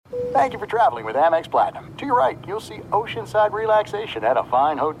Thank you for traveling with Amex Platinum. To your right, you'll see oceanside relaxation at a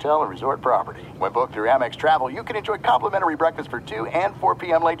fine hotel and resort property. When booked through Amex Travel, you can enjoy complimentary breakfast for 2 and 4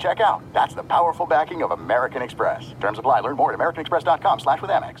 p.m. late checkout. That's the powerful backing of American Express. Terms apply. Learn more at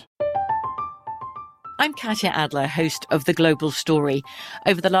americanexpress.com/withAmex. I'm Katya Adler, host of The Global Story.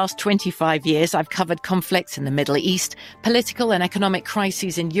 Over the last 25 years, I've covered conflicts in the Middle East, political and economic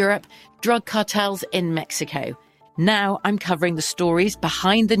crises in Europe, drug cartels in Mexico. Now I'm covering the stories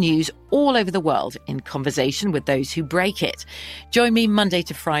behind the news all over the world in conversation with those who break it. Join me Monday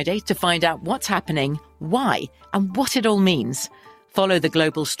to Friday to find out what's happening, why, and what it all means. Follow The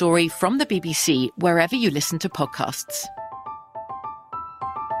Global Story from the BBC wherever you listen to podcasts.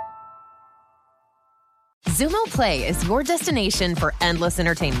 Xumo Play is your destination for endless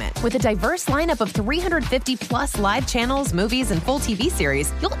entertainment. With a diverse lineup of 350-plus live channels, movies, and full TV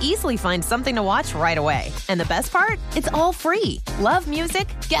series, you'll easily find something to watch right away. And the best part? It's all free. Love music?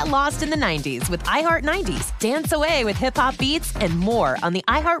 Get lost in the 90s with iHeart 90s, dance away with hip-hop beats, and more on the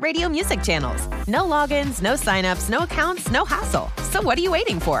iHeartRadio music channels. No logins, no signups, no accounts, no hassle. So what are you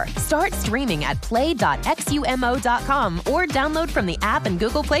waiting for? Start streaming at play.xumo.com or download from the app and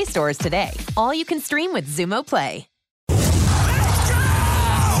Google Play stores today. All you can stream with Xumo Play.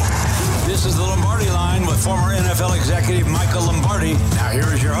 This is the Lombardi Line with former NFL executive Michael Lombardi. Now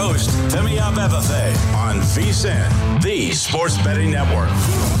here is your host, Femi Abebefe, on VSiN, the Sports Betting Network.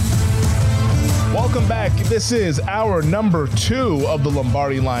 Welcome back. This is hour number 2 of the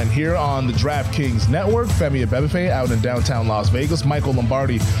Lombardi Line here on the DraftKings Network. Femi Abebefe out in downtown Las Vegas. Michael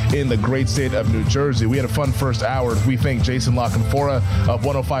Lombardi in the great state of New Jersey. We had a fun first hour. We thank Jason LaCanfora of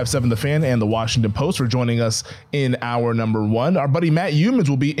 105.7 The Fan and the Washington Post for joining us in hour number 1. Our buddy Matt Youmans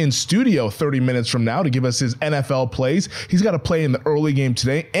will be in studio 30 minutes from now to give us his NFL plays. He's got to play in the early game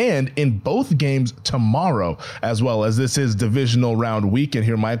today and in both games tomorrow, as well as this is divisional round weekend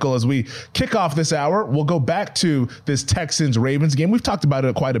here, Michael. As we kick off this hour, we'll go back to this Texans-Ravens game. We've talked about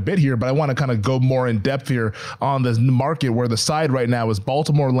it quite a bit here, but I want to kind of go more in depth here on the market where the side right now is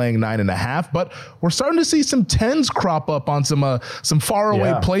Baltimore laying 9.5, but we're starting to see some 10s crop up on some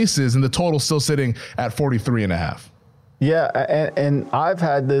faraway places, and the total still sitting at 43.5. Yeah, and I've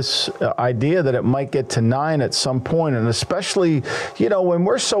had this idea that it might get to 9 at some point, and especially, when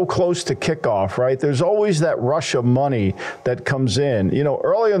we're so close to kickoff, right, there's always that rush of money that comes in.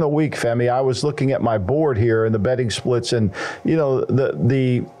 Early in the week, Femi, I was looking at my board here in the betting splits, and,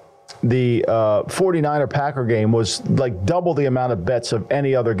 the 49er Packer game was like double the amount of bets of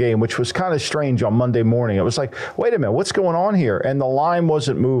any other game, which was kind of strange on Monday morning. It was like, wait a minute, what's going on here? And the line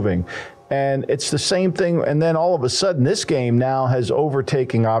wasn't moving. And it's the same thing. And then all of a sudden, this game now has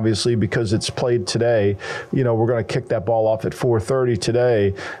overtaken, obviously, because it's played today. We're going to kick that ball off at 4:30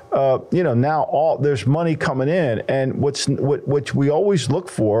 today. Now there's money coming in. And what we always look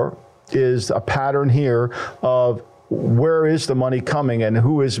for is a pattern here of where is the money coming and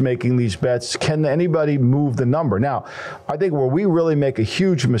who is making these bets? Can anybody move the number? Now, I think where we really make a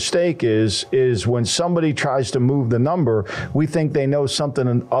huge mistake is when somebody tries to move the number, we think they know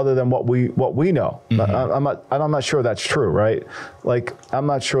something other than what we know. Mm-hmm. I'm not sure that's true, right? I'm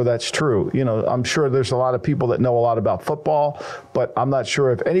not sure that's true. I'm sure there's a lot of people that know a lot about football, but I'm not sure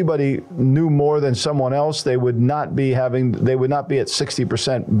if anybody knew more than someone else, they would not be at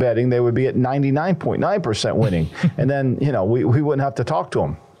 60% betting. They would be at 99.9% winning. And then, we wouldn't have to talk to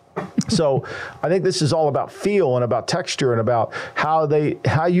them. So I think this is all about feel and about texture and about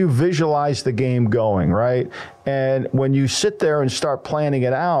how you visualize the game going, right? And when you sit there and start planning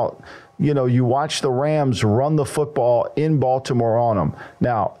it out, you watch the Rams run the football in Baltimore on them.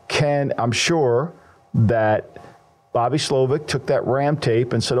 Now, I'm sure that Bobby Slovic took that Ram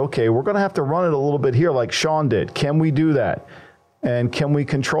tape and said, okay, we're going to have to run it a little bit here like Sean did. Can we do that? And can we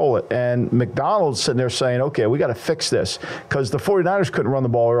control it? And McDonald's sitting there saying, okay, we got to fix this, because the 49ers couldn't run the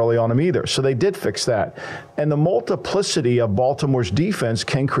ball early on them either. So they did fix that. And the multiplicity of Baltimore's defense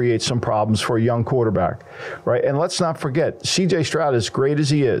can create some problems for a young quarterback, right? And let's not forget, C.J. Stroud, as great as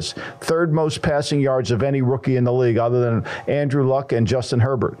he is, third most passing yards of any rookie in the league other than Andrew Luck and Justin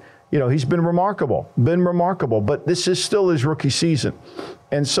Herbert. He's been remarkable, but this is still his rookie season.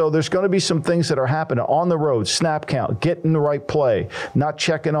 And so there's going to be some things that are happening on the road, snap count, getting the right play, not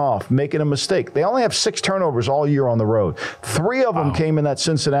checking off, making a mistake. They only have 6 turnovers all year on the road. 3 of them came in that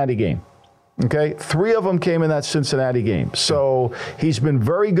Cincinnati game. Okay, 3 of them came in that Cincinnati game. So he's been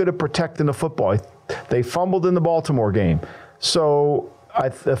very good at protecting the football. They fumbled in the Baltimore game. So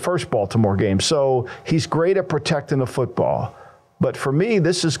the first Baltimore game. So he's great at protecting the football. But for me,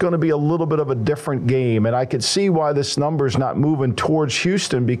 this is going to be a little bit of a different game. And I could see why this number is not moving towards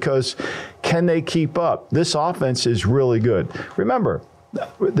Houston, because can they keep up? This offense is really good. Remember,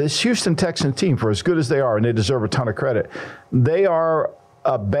 this Houston Texans team, for as good as they are, and they deserve a ton of credit, they are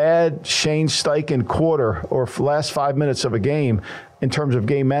a bad Shane Steichen quarter or last 5 minutes of a game in terms of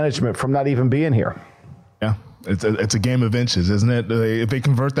game management from not even being here. Yeah. It's a game of inches, isn't it? If they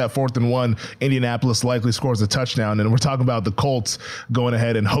convert that 4th and 1, Indianapolis likely scores a touchdown. And we're talking about the Colts going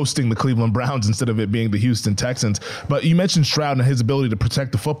ahead and hosting the Cleveland Browns instead of it being the Houston Texans. But you mentioned Stroud and his ability to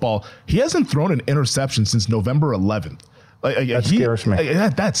protect the football. He hasn't thrown an interception since November 11th. That scares me.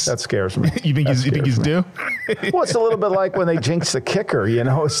 That scares me. You think he's due? Well, it's a little bit like when they jinx the kicker,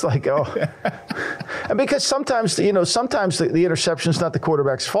 It's like, oh. And because sometimes the interception's not the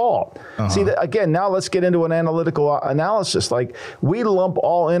quarterback's fault. Uh-huh. See, again, now let's get into an analytical analysis. Like, we lump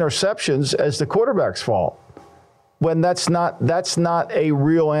all interceptions as the quarterback's fault, when that's not a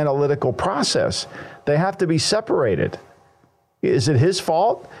real analytical process. They have to be separated. Is it his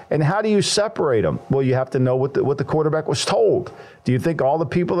fault? And how do you separate them? Well, you have to know what the quarterback was told. Do you think all the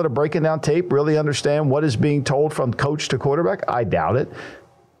people that are breaking down tape really understand what is being told from coach to quarterback? I doubt it.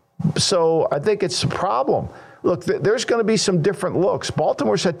 So I think it's a problem. Look, there's going to be some different looks.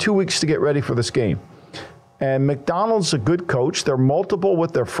 Baltimore's had 2 weeks to get ready for this game. And McDonald's a good coach. They're multiple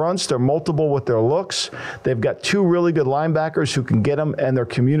with their fronts. They're multiple with their looks. They've got 2 really good linebackers who can get them, and their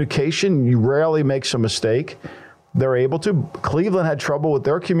communication, you rarely make a mistake. They're able to. Cleveland had trouble with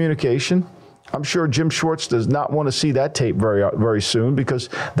their communication. I'm sure Jim Schwartz does not want to see that tape very, very soon, because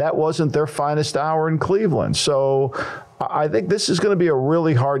that wasn't their finest hour in Cleveland. So I think this is going to be a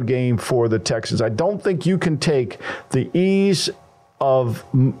really hard game for the Texans. I don't think you can take the ease of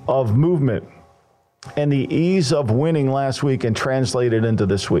movement and the ease of winning last week and translate it into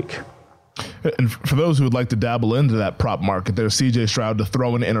this week. And for those who would like to dabble into that prop market, there's CJ Stroud to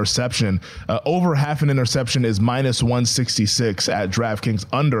throw an interception. Over half an interception is minus 166 at DraftKings,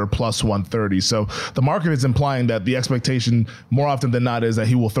 under plus 130. So the market is implying that the expectation more often than not is that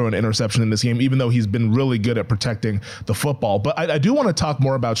he will throw an interception in this game, even though he's been really good at protecting the football. But I do want to talk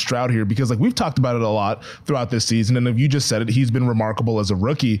more about Stroud here, because we've talked about it a lot throughout this season. And if you just said it, he's been remarkable as a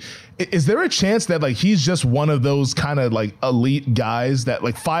rookie. Is there a chance that he's just one of those kind of elite guys that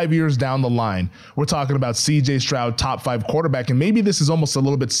 5 years down the line, we're talking about CJ Stroud, top 5 quarterback, and maybe this is almost a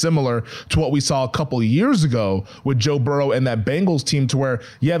little bit similar to what we saw a couple of years ago with Joe Burrow and that Bengals team, to where,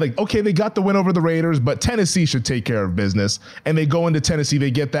 okay, they got the win over the Raiders, but Tennessee should take care of business. And they go into Tennessee, they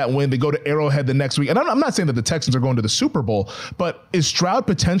get that win, they go to Arrowhead the next week. And I'm not saying that the Texans are going to the Super Bowl, but is Stroud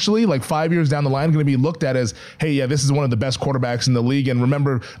potentially 5 years down the line going to be looked at as, hey, yeah, this is one of the best quarterbacks in the league? And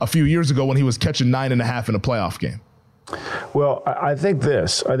remember a few years ago when he was catching 9.5 in a playoff game. Well, I think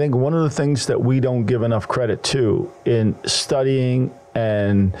one of the things that we don't give enough credit to in studying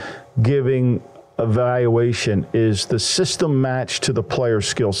and giving evaluation is the system match to the player's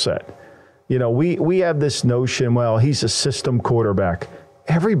skill set. We have this notion, well, he's a system quarterback.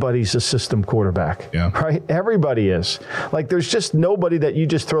 Everybody's a system quarterback, right? Everybody is. There's just nobody that you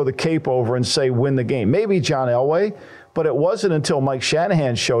just throw the cape over and say, win the game. Maybe John Elway, but it wasn't until Mike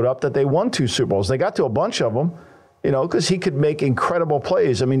Shanahan showed up that they won 2 Super Bowls. They got to a bunch of them. Because he could make incredible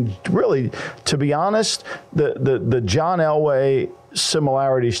plays. I mean, really, to be honest, the John Elway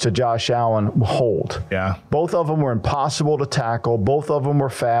similarities to Josh Allen hold. Yeah. Both of them were impossible to tackle. Both of them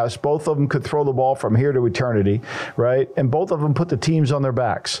were fast. Both of them could throw the ball from here to eternity, right? And both of them put the teams on their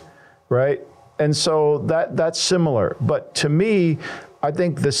backs, right? And so that's similar. But to me, I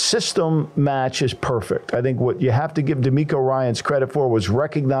think the system match is perfect. I think what you have to give D'Amico Ryans credit for was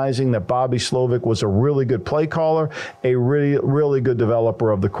recognizing that Bobby Slovic was a really good play caller, a really, really good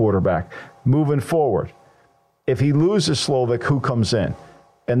developer of the quarterback. Moving forward, if he loses Slovic, who comes in?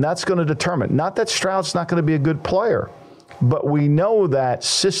 And that's going to determine, not that Stroud's not going to be a good player, but we know that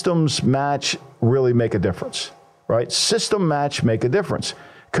systems match really make a difference, right? System match make a difference.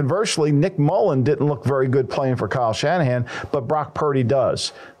 Conversely, Nick Mullen didn't look very good playing for Kyle Shanahan, but Brock Purdy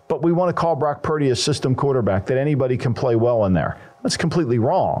does. But we want to call Brock Purdy a system quarterback, that anybody can play well in there. That's completely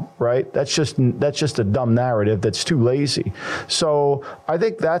wrong, right? That's just a dumb narrative that's too lazy. So I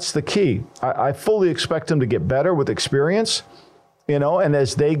think that's the key. I fully expect him to get better with experience, and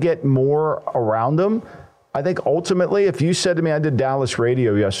as they get more around him, I think ultimately, if you said to me, I did Dallas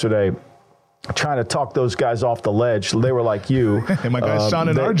radio yesterday, trying to talk those guys off the ledge. They were like you. Hey, my guys, Sean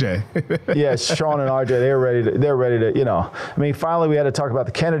and RJ. Yes, Sean and RJ, they're ready to, I mean, finally we had to talk about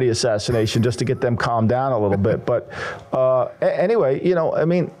the Kennedy assassination just to get them calmed down a little bit. But anyway, I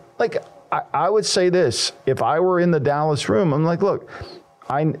mean, I would say this. If I were in the Dallas room, I'm like, look,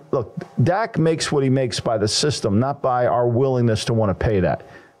 Dak makes what he makes by the system, not by our willingness to want to pay that.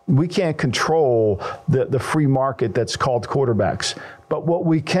 We can't control the free market that's called quarterbacks. But what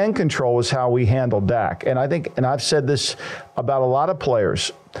we can control is how we handle Dak. And I think, and I've said this about a lot of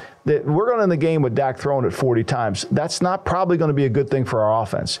players, that we're going in the game with Dak throwing it 40 times. That's not probably going to be a good thing for our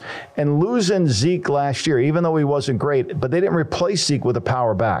offense. And losing Zeke last year, even though he wasn't great, but they didn't replace Zeke with a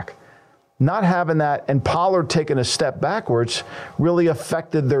power back. Not having that and Pollard taking a step backwards really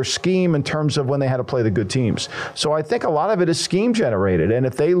affected their scheme in terms of when they had to play the good teams. So I think a lot of it is scheme generated. And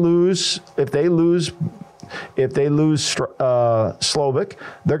if they lose Slovic,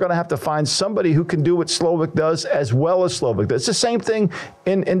 they're going to have to find somebody who can do what Slovic does as well as Slovic does. It's the same thing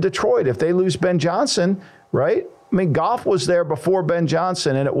in Detroit. If they lose Ben Johnson, right? I mean, Goff was there before Ben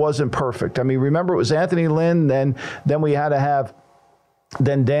Johnson, and it wasn't perfect. I mean, remember, it was Anthony Lynn, then we had to have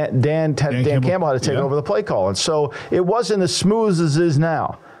Dan Campbell had to take over the play call. And so it wasn't as smooth as it is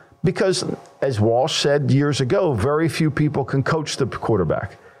now. Because, as Walsh said years ago, very few people can coach the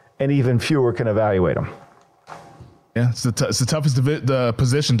quarterback, and even fewer can evaluate them. Yeah, it's the toughest the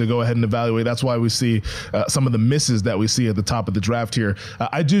position to go ahead and evaluate. That's why we see some of the misses that we see at the top of the draft here.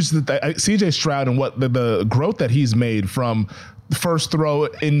 C.J. Stroud and what the growth that he's made from first throw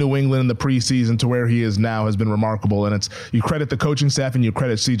in New England in the preseason to where he is now has been remarkable. And you credit the coaching staff and you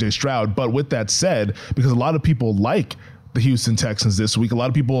credit C.J. Stroud. But with that said, because a lot of people like the Houston Texans this week, a lot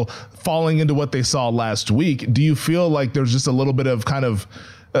of people falling into what they saw last week, do you feel like there's just a little bit of kind of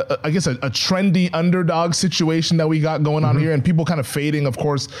a trendy underdog situation that we got going on here, and people kind of fading, of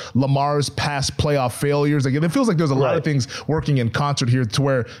course, Lamar's past playoff failures? Like, it feels like there's a lot of things working in concert here to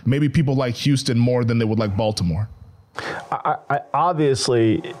where maybe people like Houston more than they would like Baltimore. I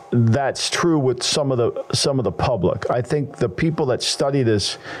obviously, that's true with some of the public. I think the people that study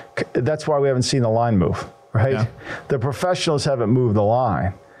this, that's why we haven't seen the line move, right? Yeah. The professionals haven't moved the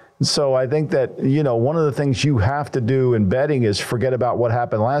line. So I think that, one of the things you have to do in betting is forget about what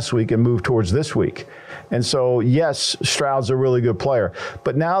happened last week and move towards this week. And so, yes, Stroud's a really good player.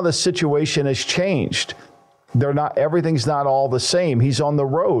 But now the situation has changed. Everything's not all the same. He's on the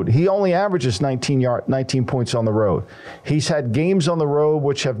road. He only averages 19 points on the road. He's had games on the road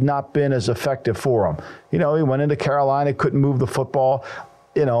which have not been as effective for him. He went into Carolina, couldn't move the football.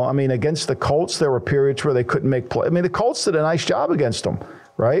 Against the Colts, there were periods where they couldn't make play. The Colts did a nice job against them.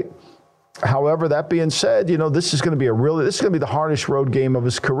 Right. However, that being said, this is going to be the hardest road game of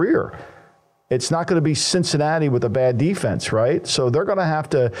his career. It's not going to be Cincinnati with a bad defense, right? So he's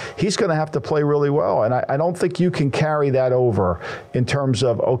going to have to play really well. And I don't think you can carry that over in terms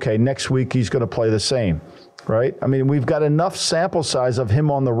of, okay, next week he's going to play the same, right? We've got enough sample size of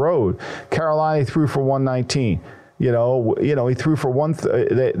him on the road. Carolina threw for 119. He threw for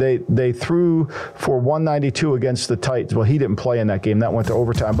they threw for 192 against the Titans. Well, he didn't play in that game. That went to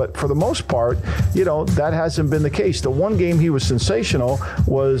overtime. But for the most part, that hasn't been the case. The one game he was sensational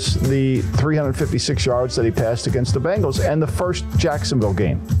was the 356 yards that he passed against the Bengals and the first Jacksonville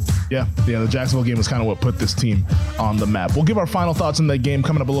game. Yeah, the Jacksonville game was kind of what put this team on the map. We'll give our final thoughts on that game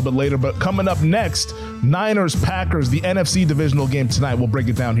coming up a little bit later. But coming up next, Niners-Packers, the NFC divisional game tonight. We'll break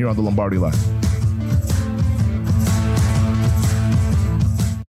it down here on the Lombardi Line.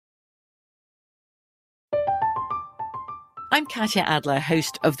 I'm Katya Adler,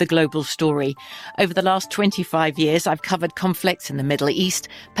 host of The Global Story. Over the last 25 years, I've covered conflicts in the Middle East,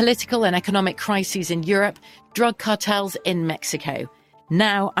 political and economic crises in Europe, drug cartels in Mexico.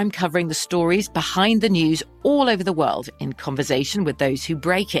 Now I'm covering the stories behind the news all over the world in conversation with those who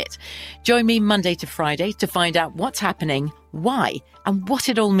break it. Join me Monday to Friday to find out what's happening, why, and what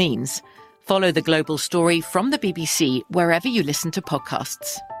it all means. Follow The Global Story from the BBC wherever you listen to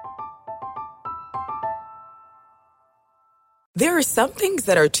podcasts. There are some things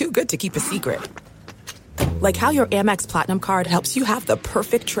that are too good to keep a secret. Like how your Amex Platinum card helps you have the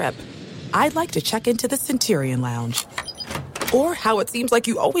perfect trip. I'd like to check into the Centurion Lounge. Or how it seems like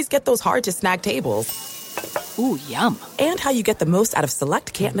you always get those hard-to-snag tables. Ooh, yum. And how you get the most out of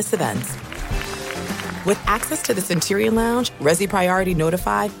select can't-miss events. With access to the Centurion Lounge, Resi Priority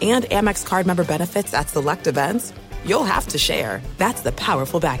Notified, and Amex card member benefits at select events, you'll have to share. That's the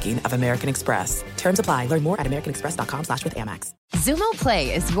powerful backing of American Express. Terms apply. Learn more at americanexpress.com/withAmex. Xumo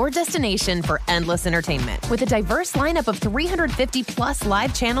Play is your destination for endless entertainment. With a diverse lineup of 350 plus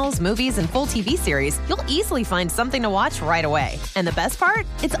live channels, movies, and full TV series, you'll easily find something to watch right away. And the best part?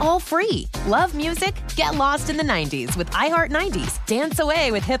 It's all free. Love music? Get lost in the 90s with iHeart 90s. Dance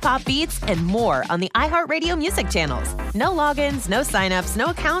away with hip-hop beats and more on the iHeartRadio music channels. No logins, no signups, no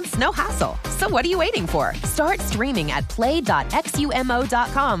accounts, no hassle. So what are you waiting for? Start streaming at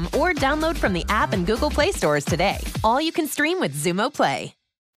play.xumo.com or download from the app and Google Play stores today. All you can stream with Xumo Play.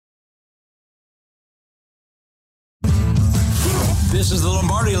 This is the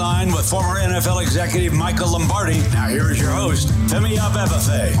Lombardi Line with former NFL executive Michael Lombardi. Now here is your host, Femi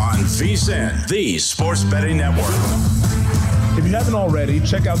Abebefe, on VSiN, the Sports Betting Network. If you haven't already,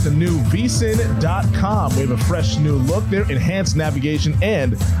 check out the new vsin.com. We have a fresh new look there, enhanced navigation,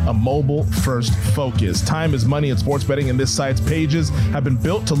 and a mobile-first focus. Time is money in sports betting, and this site's pages have been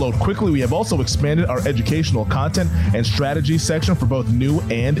built to load quickly. We have also expanded our educational content and strategy section for both new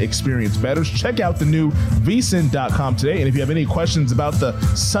and experienced bettors. Check out the new vsin.com today, and if you have any questions about the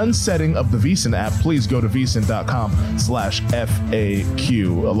sunsetting of the vsin app, please go to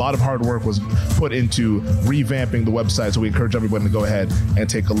vsin.com/FAQ. A lot of hard work was put into revamping the website, so we encourage everyone to go ahead and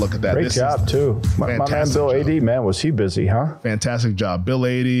take a look at that. Great job, too. My man Bill AD, man, was he busy, huh? Fantastic job. Bill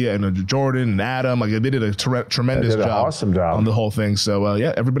AD and Jordan and Adam, like they did a tremendous job. Awesome job on the whole thing. So,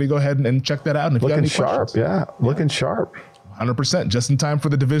 yeah, everybody go ahead and check that out. And if looking you got any sharp, questions, looking sharp. 100%, just in time for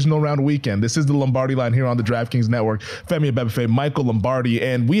the divisional round weekend. This is the Lombardi Line here on the DraftKings Network. Femi Abebefe, Michael Lombardi,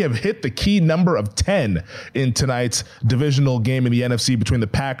 and we have hit the key number of 10 in tonight's divisional game in the NFC between the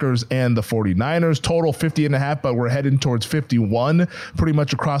Packers and the 49ers. Total 50.5, but we're heading towards 51 pretty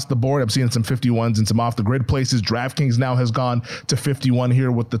much across the board. I'm seeing some 51s and some off-the-grid places. DraftKings now has gone to 51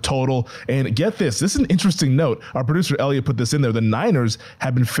 here with the total. And get this is an interesting note. Our producer Elliot put this in there. The Niners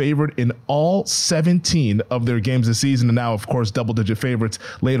have been favored in all 17 of their games this season, and now, of course, double-digit favorites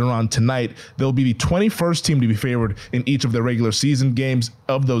later on tonight. They'll be the 21st team to be favored in each of their regular season games.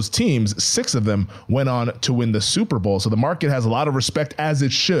 Of those teams, 6 of them went on to win the Super Bowl. So the market has a lot of respect, as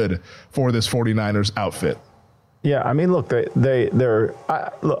it should, for this 49ers outfit. Yeah, I mean, look,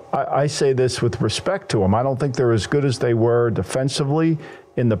 I say this with respect to them. I don't think they're as good as they were defensively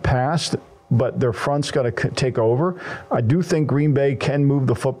in the past, but their front's got to take over. I do think Green Bay can move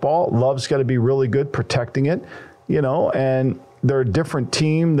the football. Love's got to be really good protecting it. And they're a different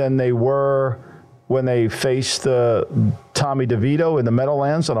team than they were when they faced Tommy DeVito in the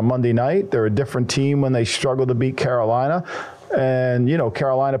Meadowlands on a Monday night. They're a different team when they struggled to beat Carolina. And,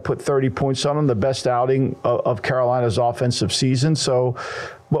 Carolina put 30 points on them, the best outing of Carolina's offensive season. So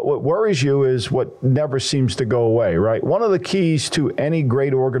what worries you is what never seems to go away, right? One of the keys to any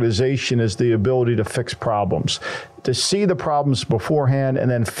great organization is the ability to fix problems, to see the problems beforehand and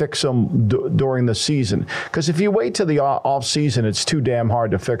then fix them during the season. Because if you wait till the off season, it's too damn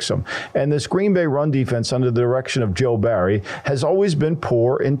hard to fix them. And this Green Bay run defense under the direction of Joe Barry has always been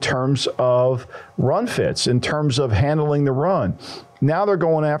poor in terms of run fits, in terms of handling the run. Now they're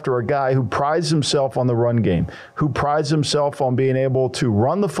going after a guy who prides himself on the run game, who prides himself on being able to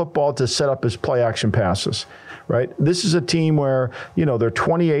run the football to set up his play action passes, right? This is a team where, they're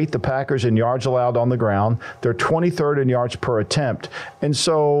 28th, the Packers, in yards allowed on the ground. They're 23rd in yards per attempt. And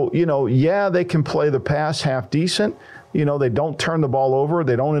so, they can play the pass half decent. They don't turn the ball over.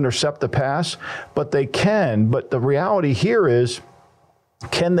 They don't intercept the pass, but they can. But the reality here is,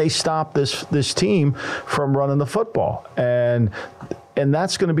 can they stop this team from running the football? And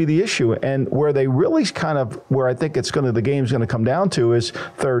that's going to be the issue. And where they really where I think the game's going to come down to is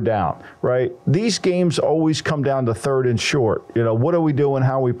third down, right? These games always come down to third and short. What are we doing?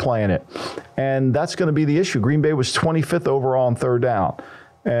 How are we playing it? And that's going to be the issue. Green Bay was 25th overall on third down.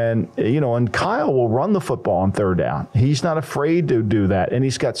 And, and Kyle will run the football on third down. He's not afraid to do that. And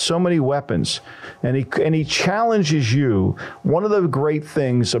he's got so many weapons. And he challenges you. One of the great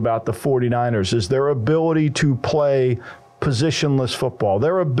things about the 49ers is their ability to play positionless football,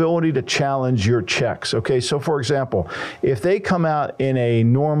 their ability to challenge your checks. Okay, so for example, if they come out in a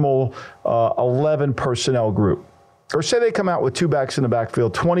normal 11 personnel group, or say they come out with 2 backs in the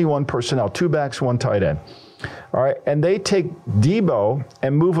backfield, 21 personnel, 2 backs, 1 tight end. All right, and they take Debo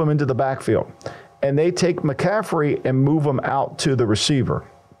and move him into the backfield. And they take McCaffrey and move him out to the receiver.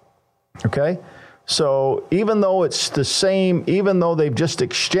 Okay? So even though it's the same, even though they've just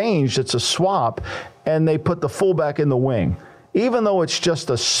exchanged, it's a swap, and they put the fullback in the wing. Even though it's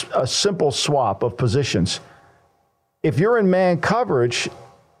just a simple swap of positions, if you're in man coverage,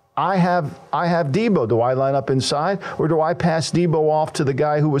 I have Debo. Do I line up inside, or do I pass Debo off to the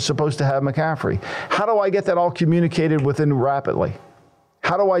guy who was supposed to have McCaffrey? How do I get that all communicated within rapidly?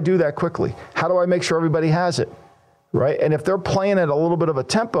 How do I do that quickly? How do I make sure everybody has it, right? And if they're playing at a little bit of a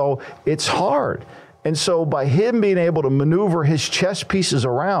tempo, it's hard. And so by him being able to maneuver his chess pieces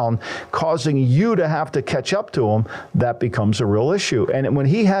around, causing you to have to catch up to him, that becomes a real issue. And when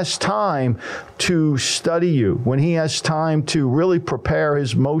he has time to study you, when he has time to really prepare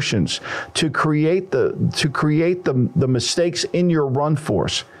his motions, to create the mistakes in your run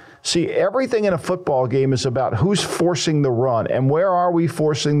force, See, everything in a football game is about who's forcing the run and where are we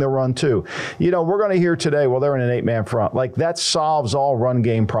forcing the run to. You know, we're going to hear today, well, they're in an 8-man front. Like, that solves all run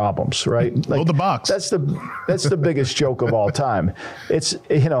game problems, right? Like, load the box. That's the biggest joke of all time. It's,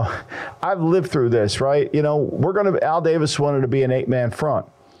 you know, I've lived through this, right? You know, Al Davis wanted to be an 8-man front.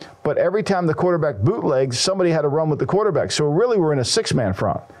 But every time the quarterback bootlegs, somebody had to run with the quarterback. So really we're in a 6-man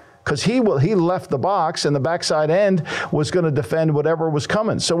front. Because he left the box and the backside end was going to defend whatever was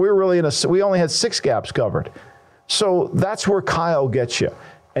coming. So we were really we only had 6 gaps covered. So that's where Kyle gets you.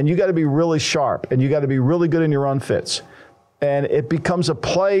 And you got to be really sharp and you got to be really good in your run fits. And it becomes a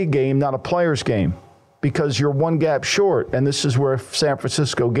play game, not a player's game, because you're 1 gap short. And this is where San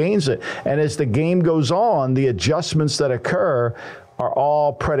Francisco gains it. And as the game goes on, the adjustments that occur are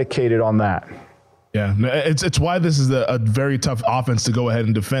all predicated on that. Yeah, it's why this is a very tough offense to go ahead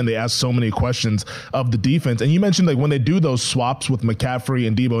and defend. They ask so many questions of the defense. And you mentioned, like, when they do those swaps with McCaffrey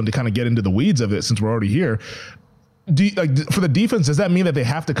and Debo, and to kind of get into the weeds of it, since we're already here, for the defense, does that mean that they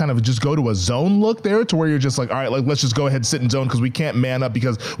have to kind of just go to a zone look there, to where you're just like, all right, like, let's just go ahead and sit in zone because we can't man up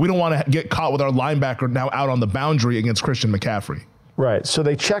because we don't want to get caught with our linebacker now out on the boundary against Christian McCaffrey? Right. So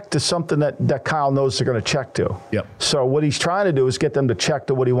they check to something that Kyle knows they're going to check to. Yep. So what he's trying to do is get them to check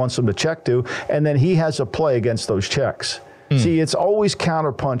to what he wants them to check to, and then he has a play against those checks. See, it's always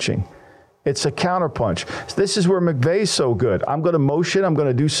counterpunching. It's a counterpunch. This is where McVay's so good. I'm going to motion. I'm going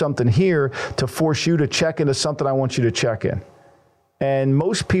to do something here to force you to check into something I want you to check in. And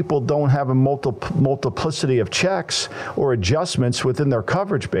most people don't have a multiplicity of checks or adjustments within their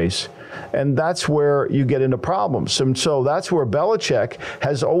coverage base. And that's where you get into problems. And so that's where Belichick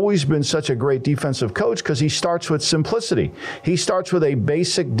has always been such a great defensive coach, because he starts with simplicity. He starts with a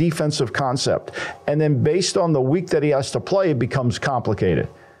basic defensive concept. And then based on the week that he has to play, it becomes complicated.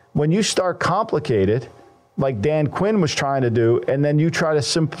 When you start complicated, like Dan Quinn was trying to do, and then you try to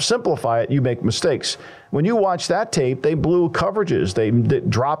simplify it, you make mistakes. When you watch that tape, they blew coverages. They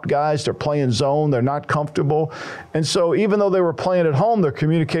dropped guys. They're playing zone. They're not comfortable. And so even though they were playing at home, their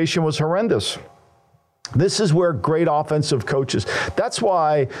communication was horrendous. This is where great offensive coaches, that's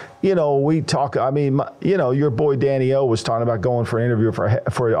why, you know, we talk, I mean, you know, your boy Danny O was talking about going for an interview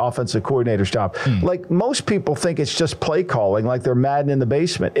for an offensive coordinator's job. Like, most people think it's just play calling, like they're Madden in the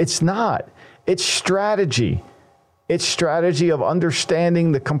basement. It's not. It's strategy. It's strategy of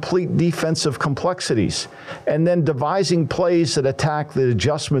understanding the complete defensive complexities and then devising plays that attack the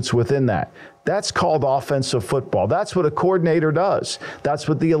adjustments within that. That's called offensive football. That's what a coordinator does. That's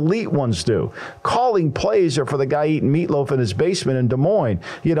what the elite ones do. Calling plays are for the guy eating meatloaf in his basement in Des Moines.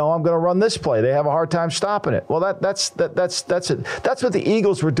 You know, I'm going to run this play. They have a hard time stopping it. Well, that's it. That's what the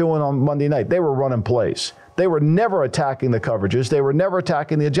Eagles were doing on Monday night. They were running plays. They were never attacking the coverages. They were never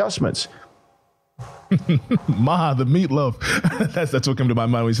attacking the adjustments. The meatloaf. that's what came to my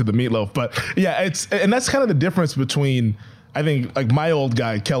mind when you said the meatloaf. But yeah, and that's kind of the difference between, I think, like, my old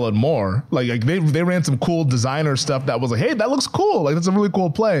guy Kellen Moore. Like they ran some cool designer stuff that was like, hey, that looks cool. Like, that's a really cool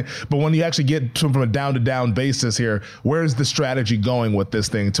play. But when you actually get to from a down to down basis here, where's the strategy going with this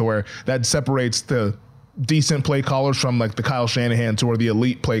thing, to where that separates the decent play callers from, like, the Kyle Shanahan, to where the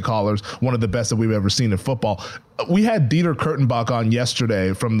elite play callers, one of the best that we've ever seen in football. We had Dieter Kurtenbach on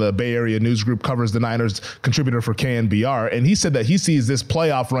yesterday from the Bay Area News Group, covers the Niners, contributor for KNBR, and he said that he sees this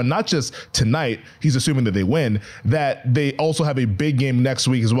playoff run, not just tonight, he's assuming that they win, that they also have a big game next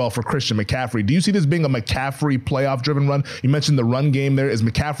week as well for Christian McCaffrey. Do you see this being a McCaffrey playoff-driven run? You mentioned the run game there. Is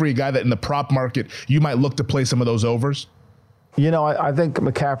McCaffrey a guy that in the prop market you might look to play some of those overs? You know, I think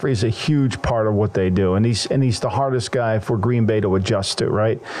McCaffrey is a huge part of what they do, and he's the hardest guy for Green Bay to adjust to,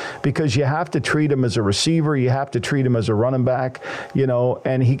 right? Because you have to treat him as a receiver, you have to treat him as a running back, you know,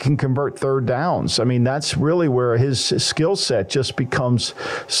 and he can convert third downs. I mean, that's really where his skill set just becomes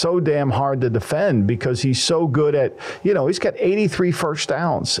so damn hard to defend, because he's so good at, you know, he's got 83 first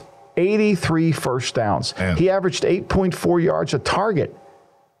downs. 83 first downs. Man. He averaged 8.4 yards a target.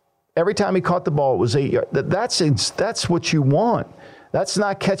 Every time he caught the ball, it was 8 yards. That's what you want. That's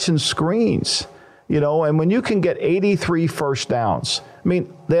not catching screens, you know. And when you can get 83 first downs, I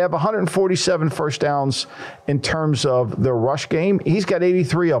mean, they have 147 first downs in terms of their rush game. He's got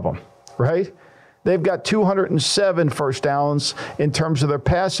 83 of them, right? They've got 207 first downs in terms of their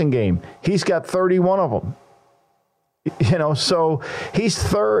passing game. He's got 31 of them. You know, so he's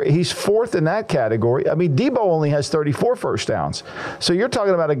fourth in that category. I mean, Debo only has 34 first downs. So you're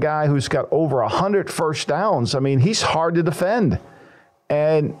talking about a guy who's got over 100 first downs. I mean, he's hard to defend.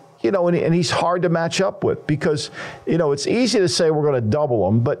 And, you know, and he's hard to match up with, because, you know, it's easy to say we're going to double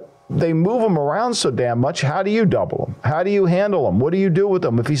him, but they move him around so damn much. How do you double him? How do you handle him? What do you do with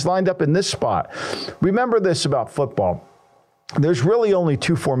him if he's lined up in this spot? Remember this about football. there's really only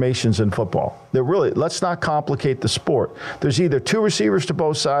two formations in football. Let's not complicate the sport. There's either two receivers to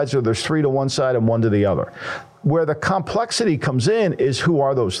both sides, or there's three to one side and one to the other. Where the complexity comes in is who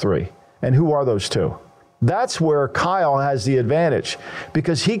are those three and who are those two. That's where Kyle has the advantage,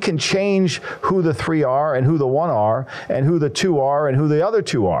 because he can change who the three are and who the one are and who the two are and who the other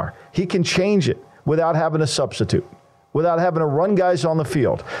two are. He can change it without having a substitute, without having to run guys on the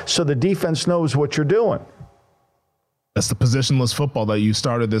field, so the defense knows what you're doing. That's the positionless football that you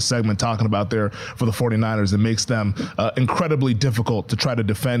started this segment talking about there for the 49ers. It makes them incredibly difficult to try to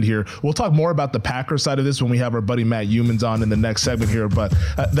defend here. We'll talk more about the Packers side of this when we have our buddy Matt Humans on in the next segment here. But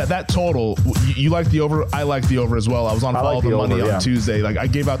that total, you like the over? I like the over as well. I was on Follow the Money on Tuesday. Like, I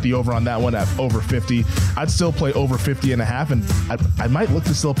gave out the over on that one at over 50. I'd still play over 50.5, and I might look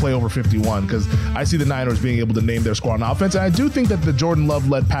to still play over 51, because I see the Niners being able to name their squad on offense. And I do think that the Jordan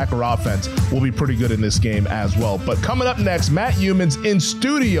Love-led Packer offense will be pretty good in this game as well. But coming up next, Matt Humans in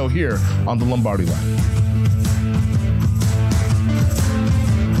studio here on the Lombardi Line.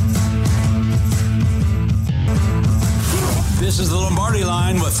 This is the Lombardi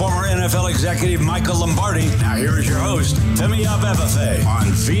Line with former NFL executive Michael Lombardi. Now here is your host, Femi Abebefe, on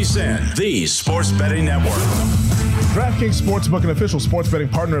VSiN, the Sports Betting Network. DraftKings Sportsbook, an official sports betting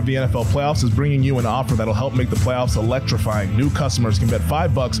partner of the NFL playoffs, is bringing you an offer that'll help make the playoffs electrifying. New customers can bet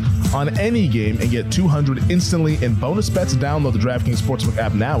 $5 on any game and get $200 instantly in bonus bets. Download the DraftKings Sportsbook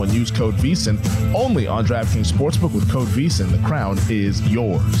app now and use code VSiN only on DraftKings Sportsbook with code VSiN. The crown is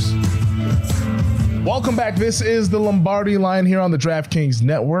yours. Welcome back. This is the Lombardi Line here on the DraftKings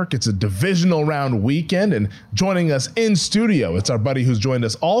Network. It's a divisional round weekend, and joining us in studio, it's our buddy who's joined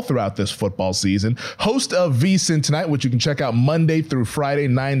us all throughout this football season, host of VSiN Tonight, which you can check out Monday through Friday,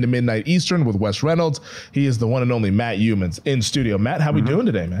 9 to midnight Eastern with Wes Reynolds. He is the one and only Matt Humans in studio. Matt, how we doing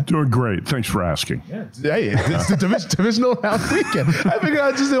today, man? Doing great. Thanks for asking. Yeah, hey, it's the divisional round weekend. I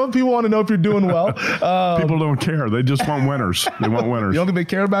figure people want to know if you're doing well. People don't care. They just want winners. They want winners. You don't think they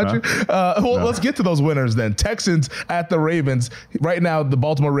care about you? No. Let's get to those winners then. Texans at the Ravens. Right now, the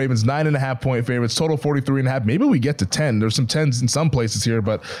Baltimore Ravens 9.5 point favorites, total 43.5. Maybe we get to 10. There's some 10s in some places here,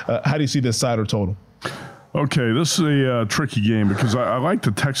 but how do you see this side or total? Okay, this is a tricky game because I like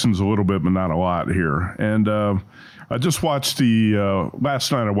the Texans a little bit, but not a lot here. And I just watched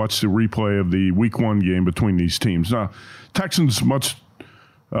last night I watched the replay of the Week 1 game between these teams. Now, Texans much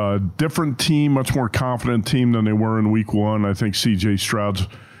different team, much more confident team than they were in Week 1. I think C.J. Stroud's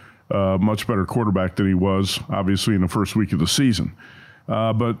much better quarterback than he was, obviously, in the first week of the season.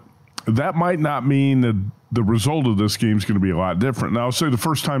 But that might not mean that the result of this game is going to be a lot different. Now, I'll say the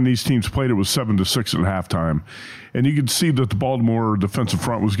first time these teams played, it was 7-6 at halftime. And you could see that the Baltimore defensive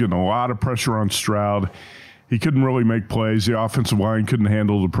front was getting a lot of pressure on Stroud. He couldn't really make plays. The offensive line couldn't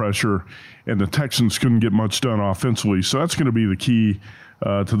handle the pressure. And the Texans couldn't get much done offensively. So that's going to be the key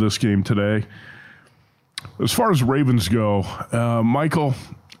to this game today. As far as Ravens go, Michael,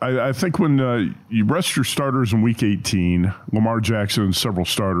 I think when you rest your starters in Week 18, Lamar Jackson and several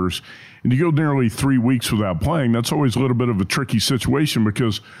starters, and you go nearly 3 weeks without playing, that's always a little bit of a tricky situation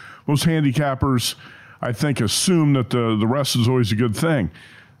because most handicappers, I think, assume that the rest is always a good thing.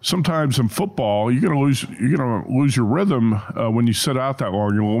 Sometimes in football, you're going to lose your rhythm when you sit out that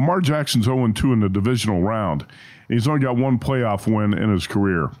long. Lamar Jackson's 0-2 in the divisional round. And he's only got one playoff win in his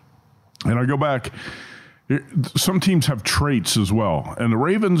career. And I go back. Some teams have traits as well, and the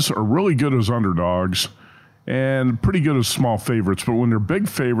Ravens are really good as underdogs and pretty good as small favorites, but when they're big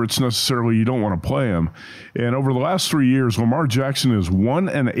favorites, necessarily you don't want to play them. And over the last 3 years, Lamar Jackson is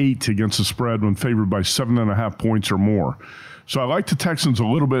 1-8 against the spread when favored by 7.5 points or more. So I like the Texans a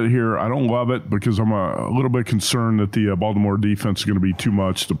little bit here. I don't love it because I'm a little bit concerned that the Baltimore defense is going to be too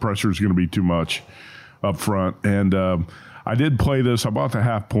much. The pressure is going to be too much up front, and I did play this. I bought the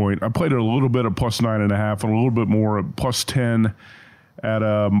half point. I played it a little bit at plus 9.5 and a little bit more at plus 10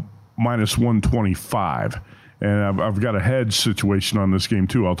 at minus 125. And I've got a hedge situation on this game,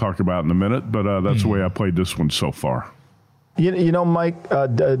 too, I'll talk about in a minute. But that's the way I played this one so far. You know, Mike,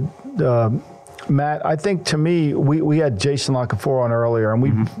 Matt, I think to me, we had Jason Lockefour on earlier,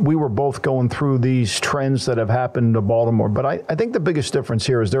 and we were both going through these trends that have happened to Baltimore. But I think the biggest difference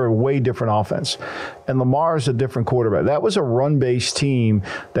here is they're a way different offense. And Lamar is a different quarterback. That was a run-based team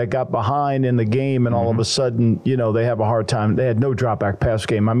that got behind in the game, and all of a sudden, you know, they have a hard time. They had no drop-back pass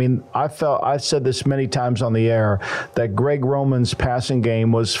game. I mean, I've said this many times on the air, that Greg Roman's passing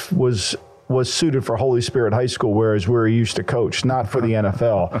game was suited for Holy Spirit High School, whereas where he used to coach, not for the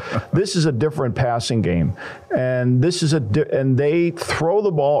NFL. This is a different passing game, and and they throw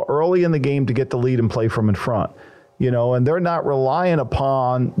the ball early in the game to get the lead and play from in front. and they're not relying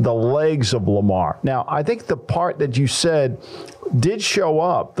upon the legs of Lamar. Now, I think the part that you said did show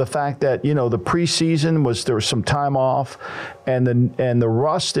up, the fact that, the preseason there was some time off, and the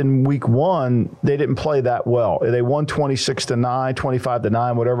rust in week one, they didn't play that well. They won 26-9,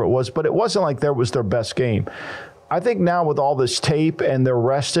 25-9, whatever it was, but it wasn't like that was their best game. I think now with all this tape and they're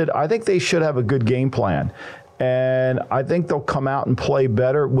rested, I think they should have a good game plan. And I think they'll come out and play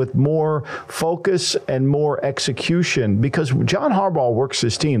better with more focus and more execution, because John Harbaugh works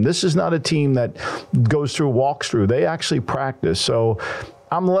his team. This is not a team that goes through walkthrough. They actually practice. So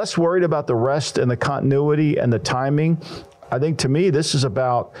I'm less worried about the rest and the continuity and the timing. I think, to me, this is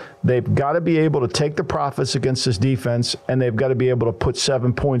about they've got to be able to take the profits against this defense, and they've got to be able to put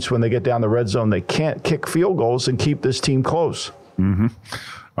 7 points when they get down the red zone. They can't kick field goals and keep this team close. Mm-hmm.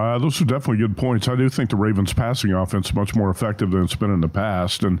 Those are definitely good points. I do think the Ravens' passing offense is much more effective than it's been in the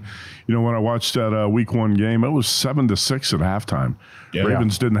past. And, when I watched that week one game, it was 7-6 at halftime. Yeah,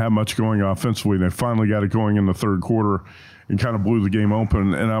 Ravens didn't have much going offensively. They finally got it going in the third quarter and kind of blew the game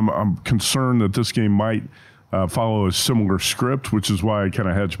open. And I'm concerned that this game might follow a similar script, which is why I kind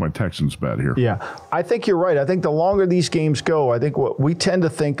of hedge my Texans bet here. Yeah, I think you're right. I think the longer these games go, I think what we tend to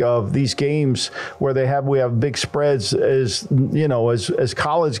think of these games where we have big spreads as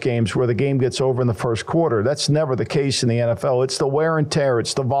college games where the game gets over in the first quarter. That's never the case in the NFL. It's the wear and tear.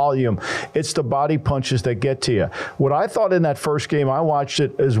 It's the volume. It's the body punches that get to you. What I thought in that first game, I watched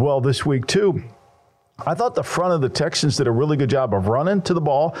it as well this week too. I thought the front of the Texans did a really good job of running to the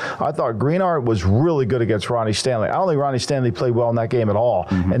ball. I thought Greenard was really good against Ronnie Stanley. I don't think Ronnie Stanley played well in that game at all.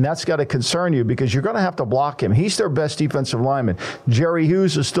 Mm-hmm. And that's got to concern you, because you're going to have to block him. He's their best defensive lineman. Jerry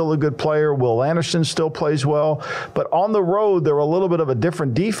Hughes is still a good player. Will Anderson still plays well. But on the road, they're a little bit of a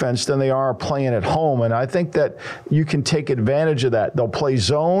different defense than they are playing at home. And I think that you can take advantage of that. They'll play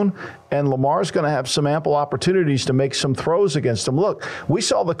zone, and Lamar's going to have some ample opportunities to make some throws against them. Look, we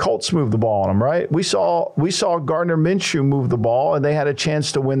saw the Colts move the ball on them, right? We saw Gardner Minshew move the ball, and they had a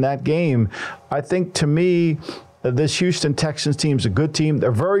chance to win that game. I think, to me, this Houston Texans team is a good team.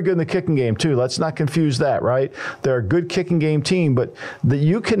 They're very good in the kicking game, too. Let's not confuse that, right? They're a good kicking game team, but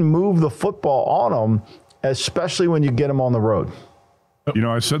you can move the football on them, especially when you get them on the road.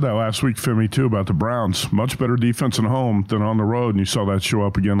 I said that last week, Femi, too, about the Browns. Much better defense at home than on the road, and you saw that show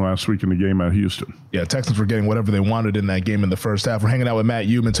up again last week in the game at Houston. Yeah, Texans were getting whatever they wanted in that game in the first half. We're hanging out with Matt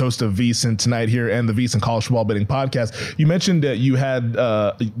Youmans, host of VSiN tonight here and the VSiN College Football Betting Podcast. You mentioned that you had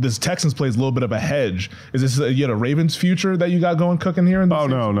this Texans plays a little bit of a hedge. Is this you had a Ravens future that you got going cooking here? No.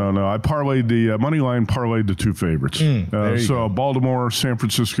 I parlayed the money line, parlayed the two favorites. So Baltimore, San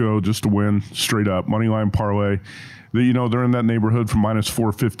Francisco, just to win straight up. Money line parlay. They're in that neighborhood from minus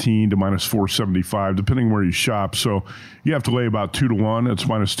 415 to minus 475, depending where you shop. So you have to lay about 2-1. It's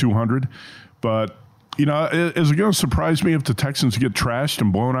minus 200. But, is it going to surprise me if the Texans get trashed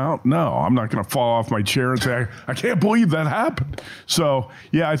and blown out? No, I'm not going to fall off my chair and say, I can't believe that happened. So,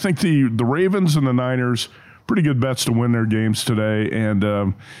 yeah, I think the Ravens and the Niners, pretty good bets to win their games today. And,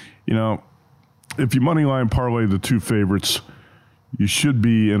 if you money line parlay the two favorites, you should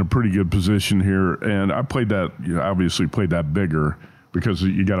be in a pretty good position here. And I played that, obviously played that bigger because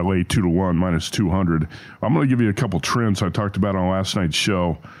you got to lay 2-1 minus 200. I'm going to give you a couple trends I talked about on last night's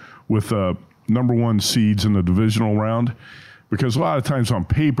show with number one seeds in the divisional round. Because a lot of times on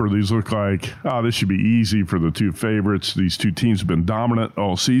paper, these look like, this should be easy for the two favorites. These two teams have been dominant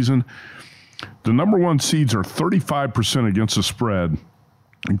all season. The number one seeds are 35% against the spread,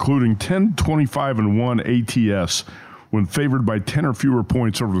 including 10, 25, and 1 ATS when favored by 10 or fewer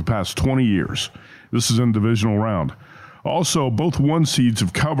points over the past 20 years. This is in divisional round. Also, both one seeds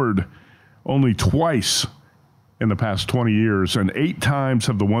have covered only twice in the past 20 years, and 8 times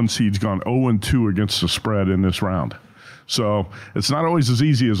have the one seeds gone 0-2 against the spread in this round. So it's not always as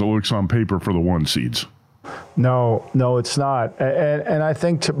easy as it looks on paper for the one seeds. No, it's not. And I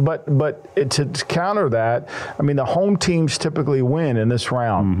think to counter that, I mean, the home teams typically win in this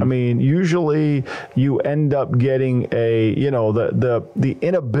round. Mm-hmm. I mean, usually you end up getting the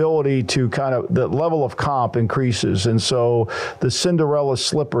inability to kind of, the level of comp increases. And so the Cinderella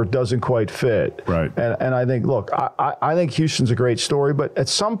slipper doesn't quite fit. Right. And I think, look, I think Houston's a great story, but at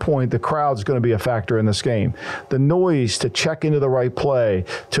some point the crowd's going to be a factor in this game. The noise to check into the right play,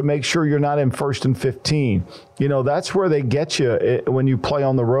 to make sure you're not in 1st and 15. That's where they get you when you play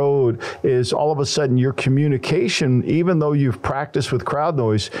on the road, is all of a sudden your communication, even though you've practiced with crowd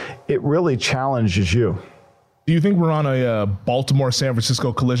noise, it really challenges you. Do you think we're on a Baltimore-San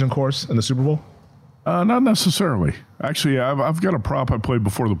Francisco collision course in the Super Bowl? Not necessarily. Actually, I've got a prop I played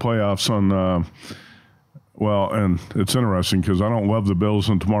before the playoffs on Well, and it's interesting because I don't love the Bills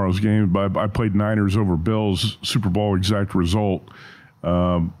in tomorrow's game, but I played Niners over Bills, Super Bowl exact result.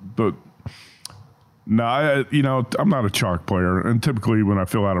 But no, I'm not a chalk player. And typically when I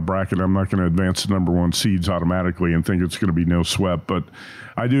fill out a bracket, I'm not going to advance the number one seeds automatically and think it's going to be no sweat. But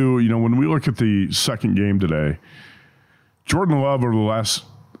I do, when we look at the second game today, Jordan Love over the last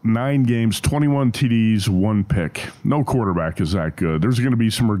 9 games, 21 TDs, 1 pick. No quarterback is that good. There's going to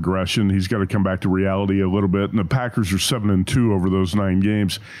be some regression. He's got to come back to reality a little bit. And the Packers are 7-2 over those 9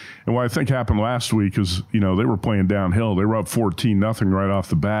 games. And what I think happened last week is, they were playing downhill. They were up 14-0 right off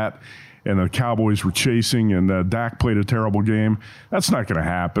the bat. And the Cowboys were chasing, and Dak played a terrible game. That's not going to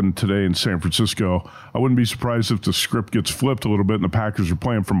happen today in San Francisco. I wouldn't be surprised if the script gets flipped a little bit and the Packers are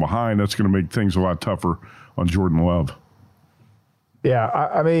playing from behind. That's going to make things a lot tougher on Jordan Love. Yeah,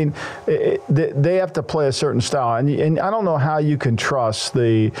 I mean, they have to play a certain style, and I don't know how you can trust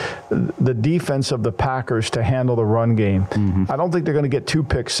the defense of the Packers to handle the run game. Mm-hmm. I don't think they're going to get 2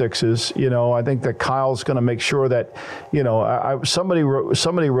 pick sixes. I think that Kyle's going to make sure that, somebody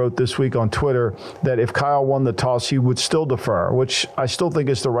wrote this week on Twitter that if Kyle won the toss, he would still defer, which I still think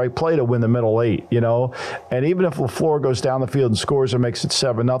is the right play to win the middle 8. And even if LaFleur goes down the field and scores and makes it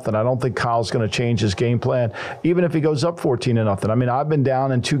 7-0, I don't think Kyle's going to change his game plan, even if he goes up 14-0. I mean, I've been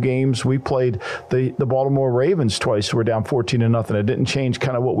down in 2 games. We played the Baltimore Ravens twice. We're down 14-0. It didn't change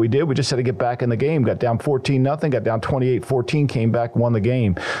kind of what we did. We just had to get back in the game. Got down 14-0, got down 28-14, came back, won the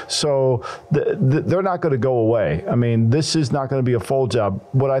game. So they're not going to go away. I mean, this is not going to be a full job.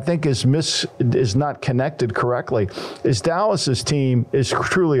 What I think is not connected correctly is Dallas's team is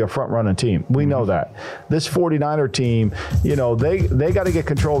truly a front-running team. We know that. This 49er team, they got to get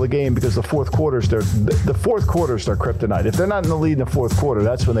control of the game because the fourth quarter's their kryptonite. If they're not in the lead in the fourth quarter,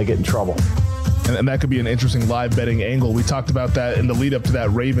 that's when they get in trouble. And that could be an interesting live betting angle. We talked about that in the lead up to that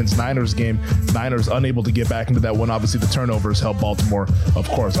Ravens-Niners game. Niners unable to get back into that one. Obviously, the turnovers help Baltimore, of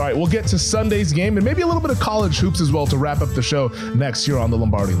course. All right, we'll get to Sunday's game and maybe a little bit of college hoops as well to wrap up the show next here on the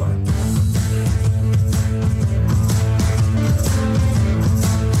Lombardi Line.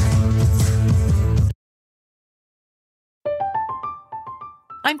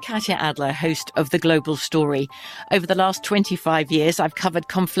 I'm Katya Adler, host of The Global Story. Over the last 25 years, I've covered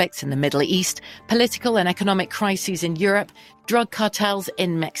conflicts in the Middle East, political and economic crises in Europe, drug cartels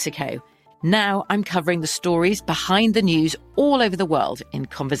in Mexico. Now I'm covering the stories behind the news all over the world in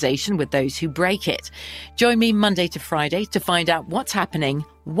conversation with those who break it. Join me Monday to Friday to find out what's happening,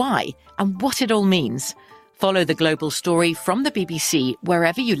 why, and what it all means. Follow The Global Story from the BBC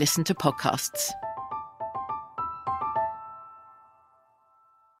wherever you listen to podcasts.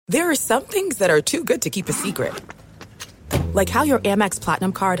 There are some things that are too good to keep a secret. Like how your Amex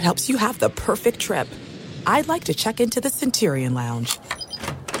Platinum card helps you have the perfect trip. I'd like to check into the Centurion Lounge.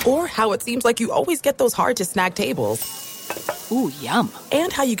 Or how it seems like you always get those hard-to-snag tables. Ooh, yum.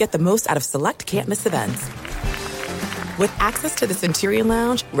 And how you get the most out of select can't-miss events. With access to the Centurion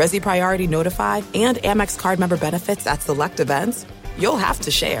Lounge, Resi Priority Notified, and Amex card member benefits at select events, you'll have to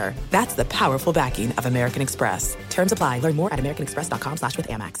share. That's the powerful backing of American Express. Terms apply. Learn more at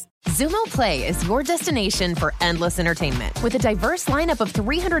americanexpress.com/withAmex. Xumo Play is your destination for endless entertainment. With a diverse lineup of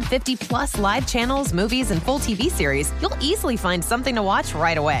 350 plus live channels, movies, and full TV series, you'll easily find something to watch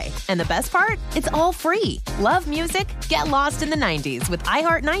right away. And the best part? It's all free. Love music? Get lost in the 90s with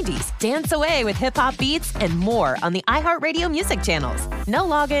iHeart 90s. Dance away with hip-hop beats and more on the iHeartRadio music channels. No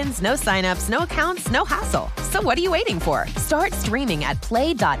logins, no signups, no accounts, no hassle. So what are you waiting for? Start streaming at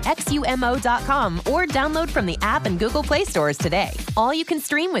play.xumo.com or download from the app and Google Play stores today. All you can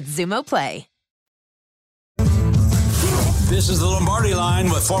stream with Xumo Play. This is the Lombardi Line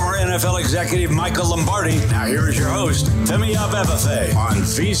with former NFL executive Michael Lombardi. Now here is your host, Femi Abebefe, on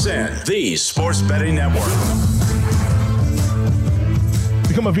VSiN, the Sports Betting Network.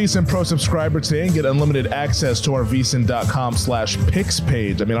 Become a VSiN Pro subscriber today and get unlimited access to our VSiN.com/picks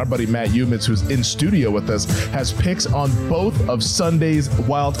page. I mean, our buddy Matt Umitz, who's in studio with us, has picks on both of Sunday's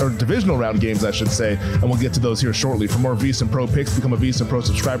divisional round games, I should say, and we'll get to those here shortly. For more VSiN Pro picks, become a VSiN Pro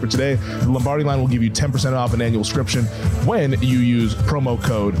subscriber today. The Lombardi Line will give you 10% off an annual subscription when you use promo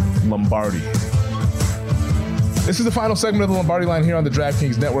code Lombardi. This is the final segment of the Lombardi Line here on the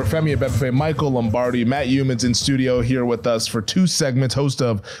DraftKings Network. Femi Abebefe, Michael Lombardi, Matt Umans in studio here with us for 2 segments. Host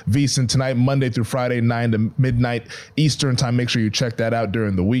of VSiN tonight, Monday through Friday, 9 to midnight Eastern time. Make sure you check that out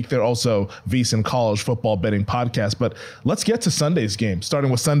during the week. They're also VSiN College Football Betting Podcast. But let's get to Sunday's game,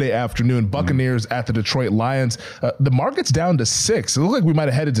 starting with Sunday afternoon. Buccaneers at the Detroit Lions. The market's down to 6. It looked like we might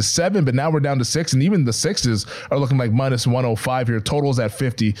have headed to 7, but now we're down to 6, and even the 6s are looking like minus 105 here. Totals at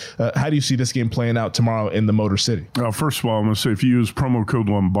 50. How do you see this game playing out tomorrow in the Motor City? see? First of all, I'm going to say if you use promo code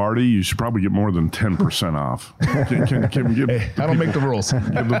Lombardi, you should probably get more than 10% off. Can we give I don't make the rules.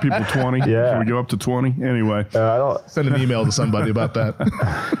 Give the people 20? Yeah. Can we go up to 20? Anyway. Send an email to somebody about that.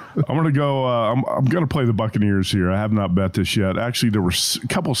 I'm going to go. I'm going to play the Buccaneers here. I have not bet this yet. Actually, there were a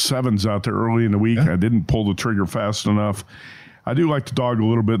couple sevens out there early in the week. I didn't pull the trigger fast enough. I do like the dog a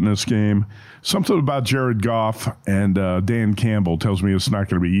little bit in this game. Something about Jared Goff and Dan Campbell tells me it's not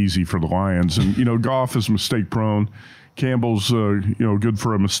going to be easy for the Lions. And, Goff is mistake prone. Campbell's, good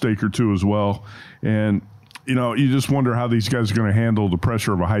for a mistake or two as well. And, you just wonder how these guys are going to handle the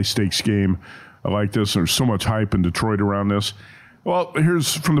pressure of a high-stakes game like this. There's so much hype in Detroit around this. Well,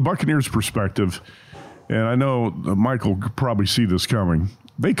 here's from the Buccaneers' perspective, and I know Michael could probably see this coming.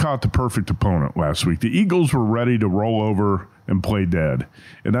 They caught the perfect opponent last week. The Eagles were ready to roll over and play dead.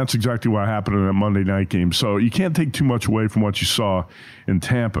 And that's exactly what happened in that Monday night game. So you can't take too much away from what you saw in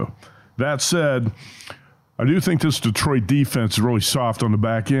Tampa. That said, I do think this Detroit defense is really soft on the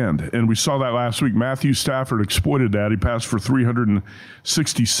back end. And we saw that last week. Matthew Stafford exploited that. He passed for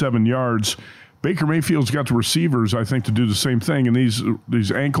 367 yards. Baker Mayfield's got the receivers, I think, to do the same thing. And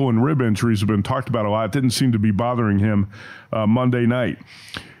these ankle and rib injuries have been talked about a lot. It didn't seem to be bothering him Monday night.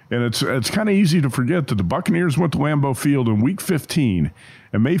 And it's kind of easy to forget that the Buccaneers went to Lambeau Field in Week 15,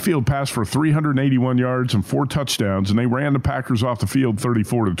 and Mayfield passed for 381 yards and 4 touchdowns, and they ran the Packers off the field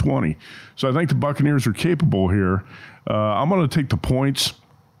 34-20. So I think the Buccaneers are capable here. I'm going to take the points.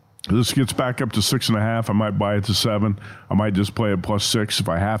 This gets back up to 6.5. I might buy it to 7. I might just play it +6 if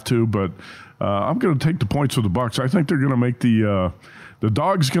I have to, but I'm going to take the points with the Bucs. I think they're going to make the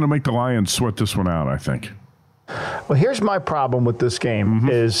dog's going to make the Lions sweat this one out, I think. Well, here's my problem with this game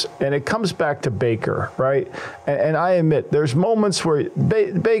is, and it comes back to Baker, right? And I admit there's moments where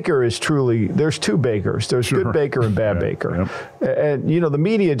Baker is truly, there's two Bakers. There's good Baker and bad Baker. Yep. And, the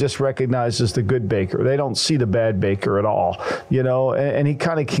media just recognizes the good Baker. They don't see the bad Baker at all, and he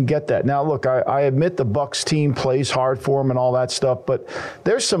kind of can get that. Now, look, I admit the Bucs team plays hard for him and all that stuff, but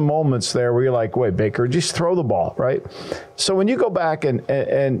there's some moments there where you're like, wait, Baker, just throw the ball, right? So when you go back and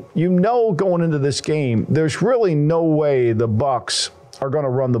going into this game, there's really no way the Bucs are going to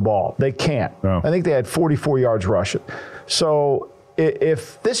run the ball. They can't. No. I think they had 44 yards rushing. So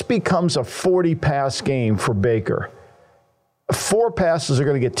if this becomes a 40-pass game for Baker, 4 passes are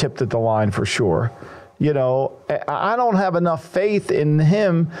going to get tipped at the line for sure. I don't have enough faith in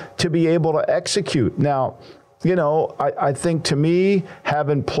him to be able to execute. Now, I think to me,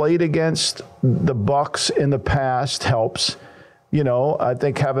 having played against the Bucs in the past helps. I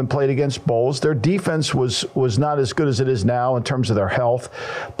think having played against Bulls, their defense was not as good as it is now in terms of their health.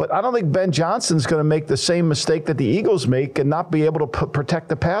 But I don't think Ben Johnson's going to make the same mistake that the Eagles make and not be able to protect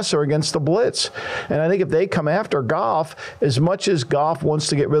the passer against the blitz. And I think if they come after Goff, as much as Goff wants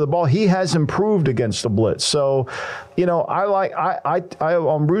to get rid of the ball, he has improved against the blitz. So, I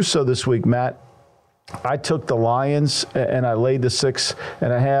on Russo this week, Matt. I took the Lions and I laid the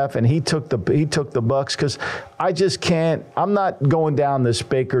 6.5, and he took the Bucs because I just can't. I'm not going down this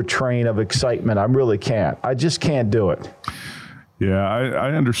Baker train of excitement. I really can't. I just can't do it. Yeah,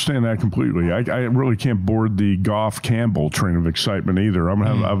 I understand that completely. I really can't board the Goff-Campbell train of excitement either.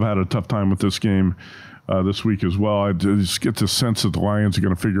 I've had a tough time with this game this week as well. I just get the sense that the Lions are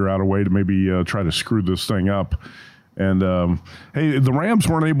going to figure out a way to maybe try to screw this thing up. And, hey, the Rams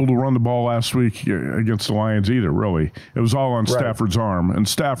weren't able to run the ball last week against the Lions either, really. It was all on Stafford's arm. And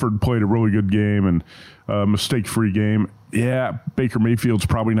Stafford played a really good game and mistake-free game. Yeah, Baker Mayfield's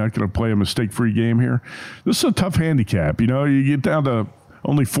probably not going to play a mistake-free game here. This is a tough handicap. You get down to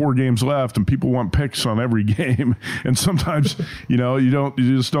only 4 games left, and people want picks on every game. And sometimes, you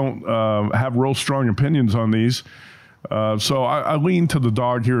just don't have real strong opinions on these. So I lean to the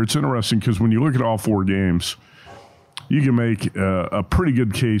dog here. It's interesting because when you look at all 4 games, you can make a pretty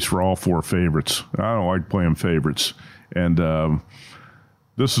good case for all 4 favorites. I don't like playing favorites. And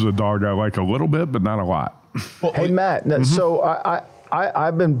this is a dog I like a little bit, but not a lot. Hey, Matt, so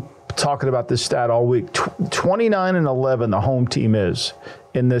I've been talking about this stat all week. 29-11 the home team is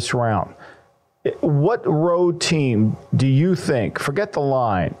in this round. What road team do you think, forget the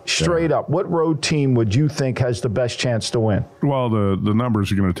line, straight up, what road team would you think has the best chance to win? Well, the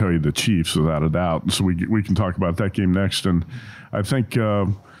numbers are going to tell you the Chiefs without a doubt. So we can talk about that game next. And I think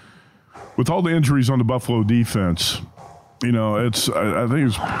with all the injuries on the Buffalo defense, I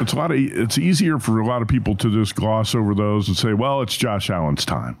think it's easier for a lot of people to just gloss over those and say, well, it's Josh Allen's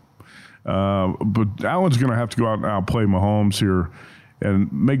time. But Allen's going to have to go out and outplay Mahomes here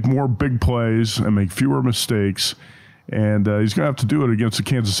and make more big plays and make fewer mistakes. And he's going to have to do it against the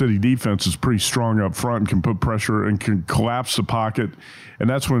Kansas City defense. It's pretty strong up front and can put pressure and can collapse the pocket. And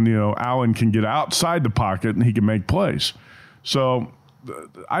that's when, Allen can get outside the pocket and he can make plays. So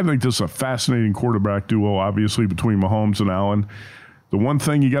I think this is a fascinating quarterback duo, obviously, between Mahomes and Allen. The one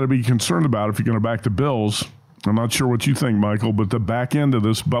thing you got to be concerned about if you're going to back the Bills, I'm not sure what you think, Michael, but the back end of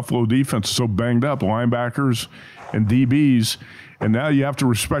this Buffalo defense is so banged up, linebackers and DBs. And now you have to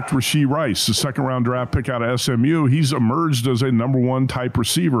respect Rashee Rice, the second-round draft pick out of SMU. He's emerged as a number one type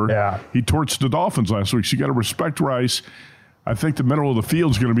receiver. Yeah. He torched the Dolphins last week, so you got to respect Rice. I think the middle of the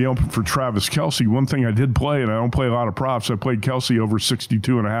field is going to be open for Travis Kelce. One thing I did play, and I don't play a lot of props, I played Kelce over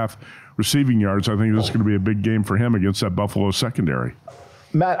 62.5 receiving yards. I think this is going to be a big game for him against that Buffalo secondary.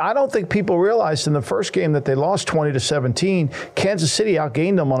 Matt, I don't think people realized in the first game that they lost 20-17. Kansas City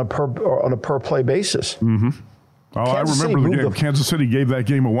outgained them on a per play basis. Mm-hmm. Oh, Kansas I remember the game. Kansas City gave that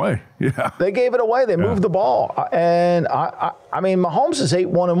game away. Yeah, they gave it away. They moved the ball, and I mean, Mahomes is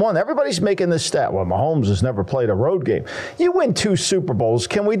 8-1-1. Everybody's making this stat. Well, Mahomes has never played a road game. You win 2 Super Bowls.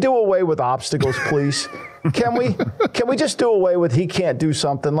 Can we do away with obstacles, please? Can we just do away with he can't do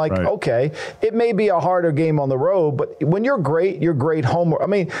something? Like, right. Okay, it may be a harder game on the road, but when you're great home. I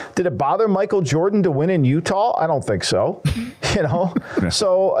mean, did it bother Michael Jordan to win in Utah? I don't think so. Yeah.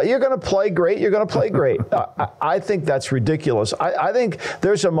 So you're going to play great. You're going to play great. I think that's ridiculous. I think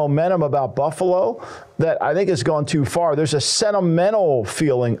there's a momentum about Buffalo that I think has gone too far. There's a sentimental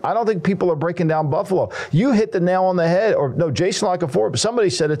feeling. I don't think people are breaking down Buffalo. You hit the nail on the head, or no, Jason Lockeforth, but somebody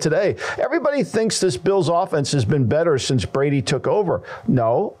said it today. Everybody thinks this Bills offense has been better since Brady took over.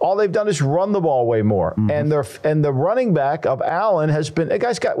 No, all they've done is run the ball way more. Mm-hmm. And the running back of Allen has been, that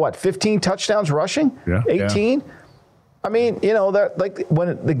guy's got what, 15 touchdowns rushing? Yeah. 18? Yeah. I mean, that like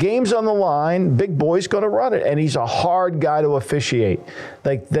when the game's on the line, big boy's going to run it, and he's a hard guy to officiate.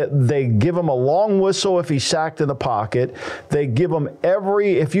 Like they give him a long whistle if he's sacked in the pocket. They give him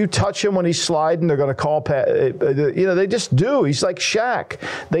if you touch him when he's sliding, they're going to call. They just do. He's like Shaq.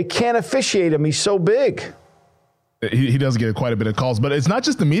 They can't officiate him. He's so big. He does get quite a bit of calls, but it's not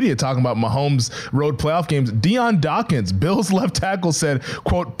just the media talking about Mahomes' road playoff games. Deion Dawkins, Bills left tackle, said,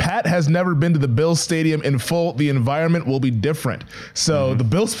 quote, Pat has never been to the Bills stadium in full. The environment will be different. So the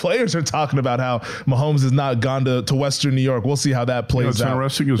Bills players are talking about how Mahomes has not gone to Western New York. We'll see how that plays out.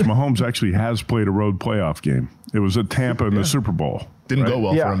 What's interesting is Mahomes actually has played a road playoff game. It was at Tampa in the Super Bowl. Didn't go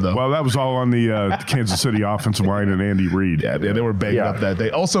well for him, though. Well, that was all on the Kansas City offensive line and Andy Reid. Yeah, they were banged up that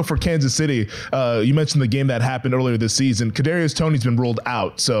day. Also, for Kansas City, you mentioned the game that happened earlier this season. Kadarius Toney's been ruled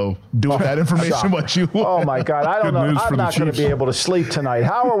out, so do with that information what you want. Oh, my God. I don't know. I'm not going to be able to sleep tonight.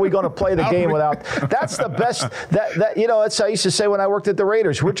 How are we going to play the game without – that's the best – that's how I used to say when I worked at the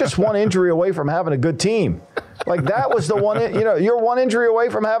Raiders. We're just one injury away from having a good team. Like, that was the one – you're one injury away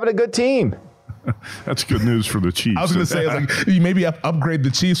from having a good team. That's good news for the Chiefs. I was going to say, like, you maybe upgrade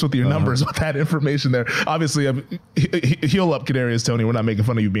the Chiefs with your numbers with that information there. Obviously, heal up Kadarius Toney. We're not making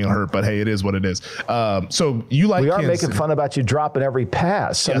fun of you being hurt, but hey, it is what it is. So you like we are making fun about you dropping every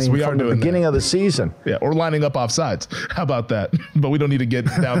pass. Yes, we are from the beginning of the season. Yeah, or lining up offsides. How about that? But we don't need to get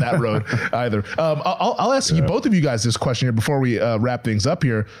down that road either. I'll ask you both of you guys this question here before we wrap things up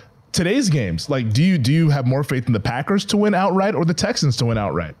here. Today's games, like, do you have more faith in the Packers to win outright or the Texans to win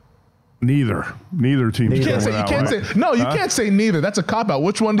outright? Neither team. You can't say neither. That's a cop out.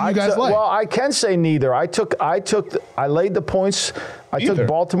 Which one do you guys like? Well, I can say neither. I laid the points. Took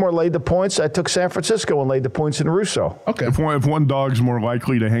Baltimore, laid the points. I took San Francisco and laid the points in Russo. Okay. If one dog's more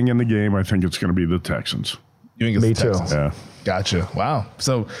likely to hang in the game, I think it's going to be the Texans. You think it's Me the too. Texans? Yeah. Gotcha. Wow.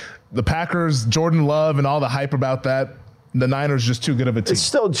 So the Packers, Jordan Love, and all the hype about that. The Niners just too good of a team. It's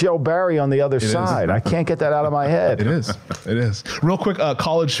still Joe Barry on the other side. I can't get that out of my head. It is. Real quick,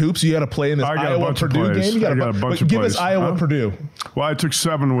 college hoops. You got to play in this Iowa-Purdue game. You got a bunch of give us Iowa-Purdue. Well, I took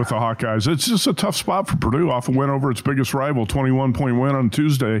 7 with the Hawkeyes. It's just a tough spot for Purdue. Off a win over its biggest rival, 21-point win on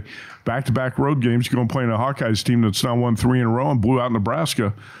Tuesday. Back-to-back road games. You're going to play in a Hawkeyes team that's now won 3 in a row and blew out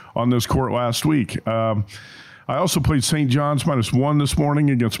Nebraska on this court last week. I also played St. John's -1 this morning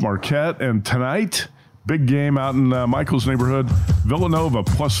against Marquette. And tonight, big game out in Michael's neighborhood, Villanova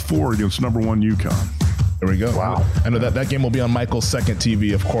 +4 against number 1 UConn. There we go. Wow. I know that game will be on Michael's second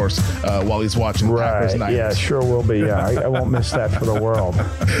TV, of course, while he's watching Packers Niners. Yeah, sure will be. Yeah, I won't miss that for the world.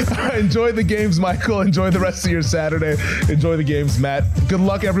 Enjoy the games, Michael. Enjoy the rest of your Saturday. Enjoy the games, Matt. Good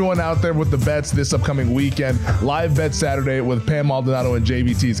luck, everyone out there with the bets this upcoming weekend. Live Bet Saturday with Pam Maldonado and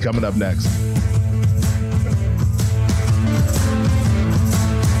JVT's coming up next.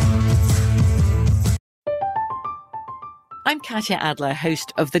 I'm Katya Adler,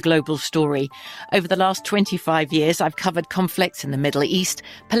 host of The Global Story. Over the last 25 years, I've covered conflicts in the Middle East,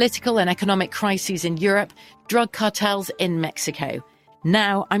 political and economic crises in Europe, drug cartels in Mexico.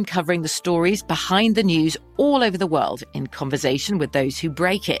 Now I'm covering the stories behind the news all over the world in conversation with those who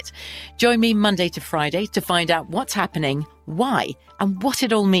break it. Join me Monday to Friday to find out what's happening, why, and what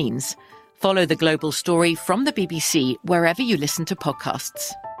it all means. Follow The Global Story from the BBC wherever you listen to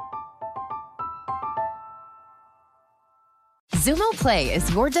podcasts. Xumo Play is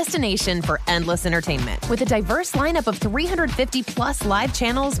your destination for endless entertainment. With a diverse lineup of 350 plus live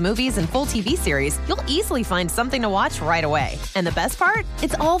channels, movies, and full TV series, you'll easily find something to watch right away. And the best part?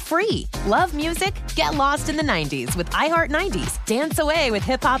 It's all free. Love music? Get lost in the 90s with iHeart 90s, dance away with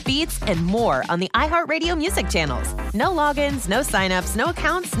hip-hop beats, and more on the iHeartRadio music channels. No logins, no signups, no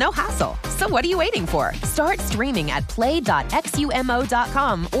accounts, no hassle. So what are you waiting for? Start streaming at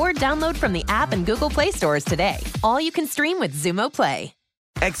play.xumo.com or download from the app and Google Play stores today. All you can stream with Xumo Play.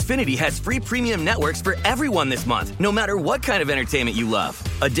 Xfinity has free premium networks for everyone this month, no matter what kind of entertainment you love.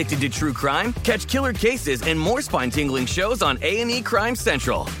 Addicted to true crime? Catch killer cases and more spine-tingling shows on A&E Crime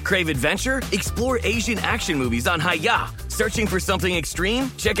Central. Crave adventure? Explore Asian action movies on Hi-Ya. Searching for something extreme?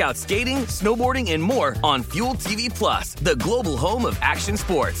 Check out skating, snowboarding, and more on Fuel TV Plus, the global home of action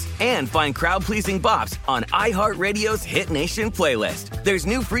sports. And find crowd-pleasing bops on iHeartRadio's Hit Nation playlist. There's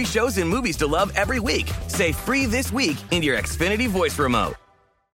new free shows and movies to love every week. Say free this week in your Xfinity voice remote.